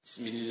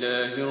بسم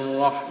اللہ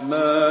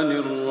الرحمن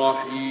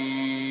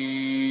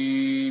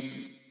الرحیم۔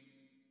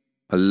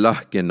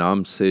 اللہ کے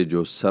نام سے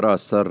جو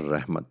سراسر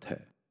رحمت ہے،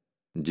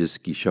 جس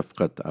کی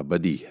شفقت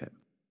ابدی ہے۔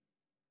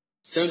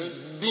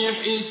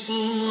 سبح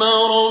اسم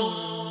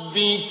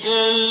ربک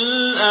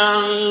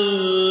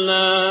الاعلی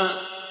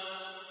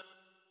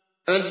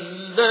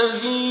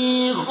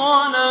الذی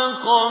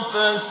خلق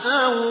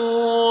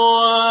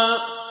فسوى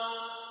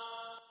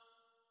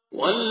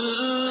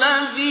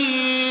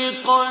والذی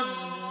قدر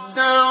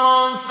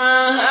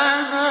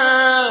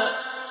فہدى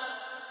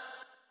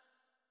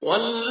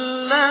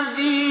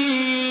والذی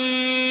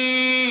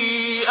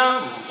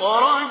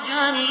اخرج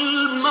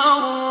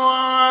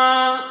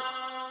المرعى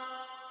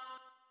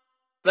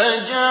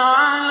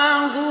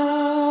فجعله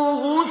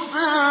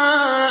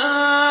غثاء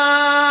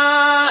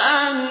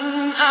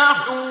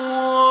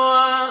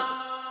أحوى۔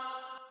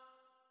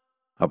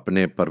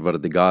 اپنے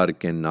پروردگار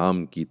کے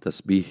نام کی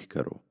تسبیح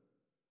کرو،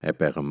 اے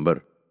پیغمبر،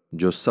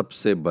 جو سب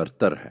سے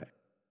برتر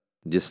ہے،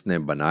 جس نے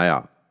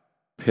بنایا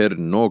پھر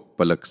نوک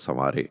پلک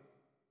سنوارے،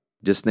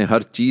 جس نے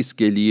ہر چیز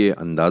کے لیے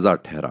اندازہ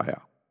ٹھہرایا،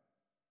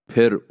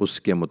 پھر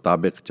اس کے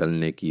مطابق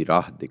چلنے کی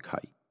راہ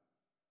دکھائی،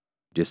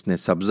 جس نے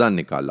سبزہ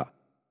نکالا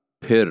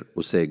پھر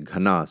اسے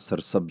گھنا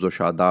سرسبز و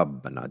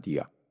شاداب بنا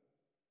دیا۔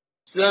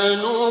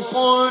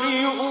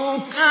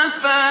 سنقرئك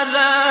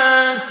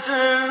فلا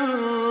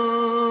تنسى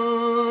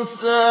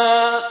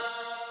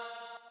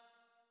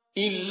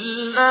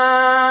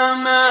إلا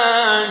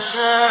ما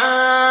شاء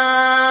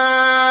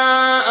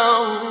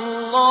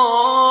الله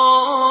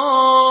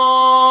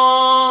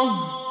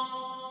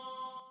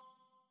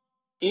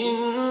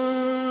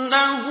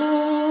إنه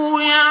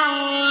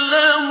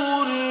يعلم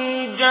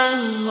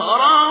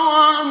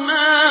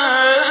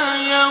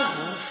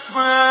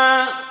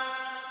الجهر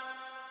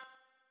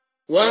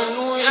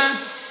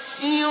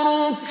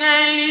وَنُيَسِّرُكَ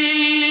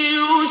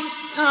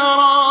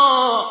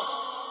لِلْيُسْرَىٰ۔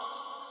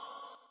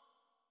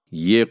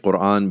 یہ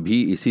قرآن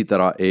بھی اسی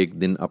طرح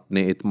ایک دن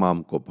اپنے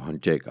اتمام کو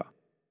پہنچے گا،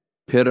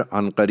 پھر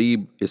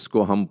عنقریب اس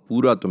کو ہم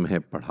پورا تمہیں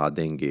پڑھا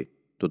دیں گے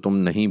تو تم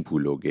نہیں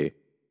بھولو گے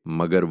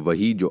مگر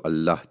وہی جو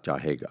اللہ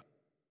چاہے گا۔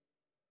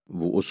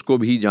 وہ اس کو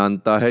بھی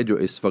جانتا ہے جو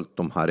اس وقت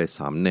تمہارے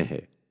سامنے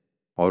ہے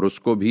اور اس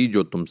کو بھی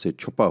جو تم سے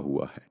چھپا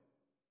ہوا ہے۔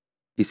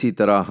 اسی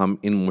طرح ہم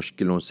ان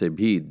مشکلوں سے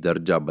بھی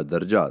درجہ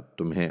بدرجہ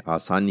تمہیں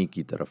آسانی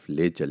کی طرف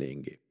لے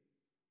چلیں گے۔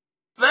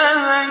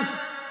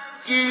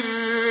 فَذَكِّرْ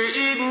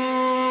إِن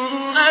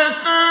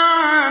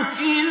نَّفَعَتِ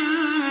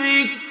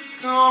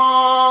الذِّكْرَىٰ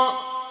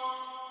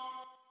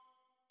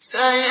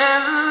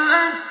سَيَذَّكَّرُ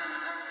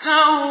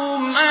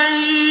مَن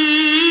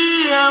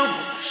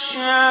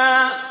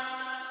يَخْشَىٰ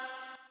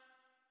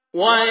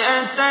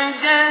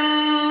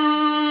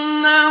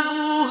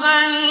وَيَتَجَنَّبُهَا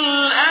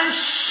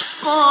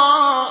الْأَشْقَىٰ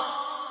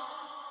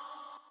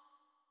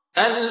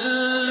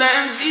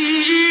الذي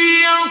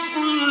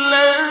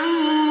يصلى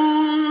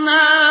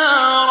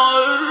النار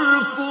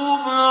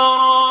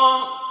الكبرى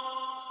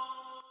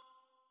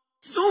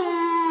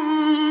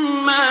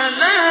ثم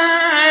لا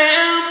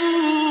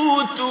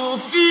يموت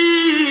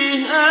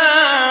فيها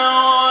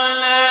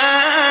ولا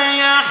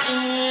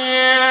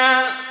يحيا۔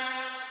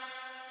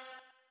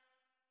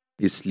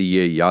 اس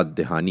لیے یاد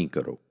دہانی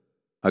کرو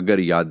اگر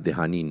یاد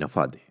دہانی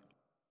نفع دے۔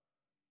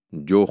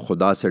 جو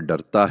خدا سے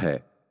ڈرتا ہے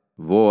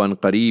وہ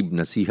عنقریب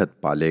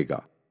نصیحت پالے گا،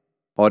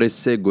 اور اس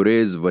سے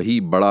گریز وہی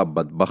بڑا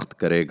بدبخت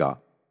کرے گا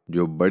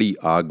جو بڑی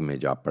آگ میں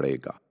جا پڑے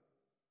گا،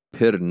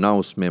 پھر نہ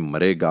اس میں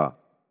مرے گا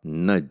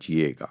نہ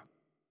جیے گا۔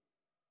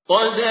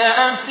 قد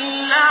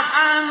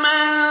افلح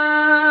من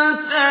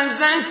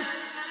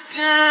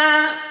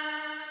تزکا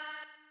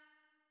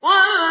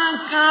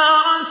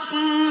وذکر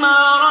اسم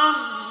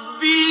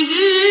ربه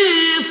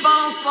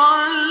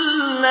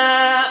فصلی۔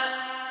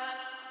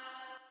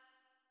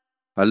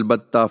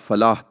 البتہ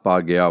فلاح پا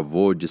گیا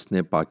وہ جس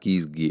نے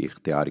پاکیزگی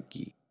اختیار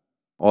کی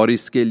اور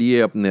اس کے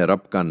لیے اپنے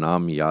رب کا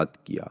نام یاد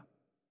کیا،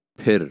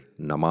 پھر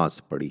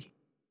نماز پڑھی۔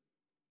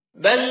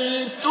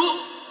 بل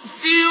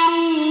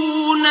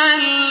تؤثرون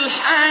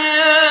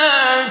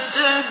الحیاة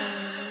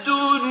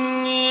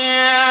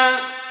الدنیا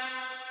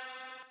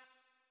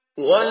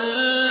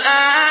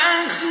والآخرة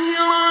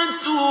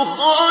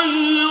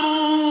خیر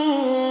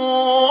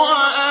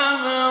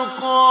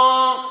وأبقى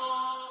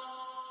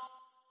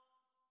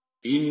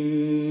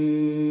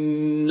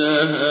إن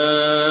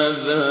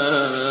هذا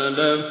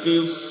لفي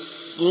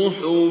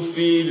الصحف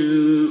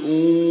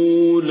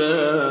الأولى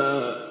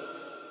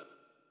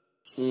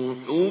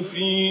صحف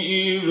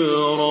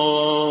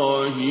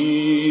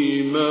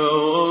إبراهيم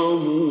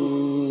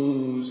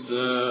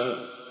وموسى۔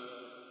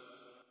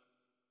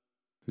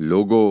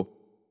 لوگو،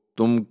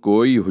 تم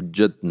کوئی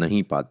حجت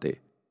نہیں پاتے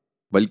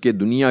بلکہ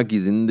دنیا کی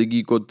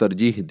زندگی کو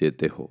ترجیح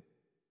دیتے ہو،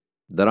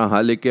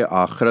 درحال کہ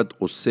آخرت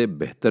اس سے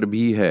بہتر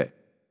بھی ہے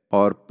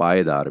اور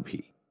پائیدار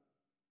بھی۔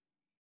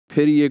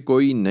 پھر یہ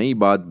کوئی نئی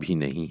بات بھی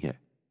نہیں ہے،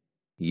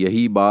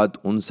 یہی بات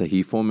ان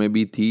صحیفوں میں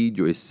بھی تھی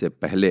جو اس سے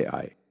پہلے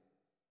آئے،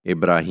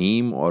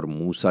 ابراہیم اور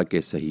موسیٰ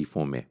کے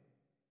صحیفوں میں۔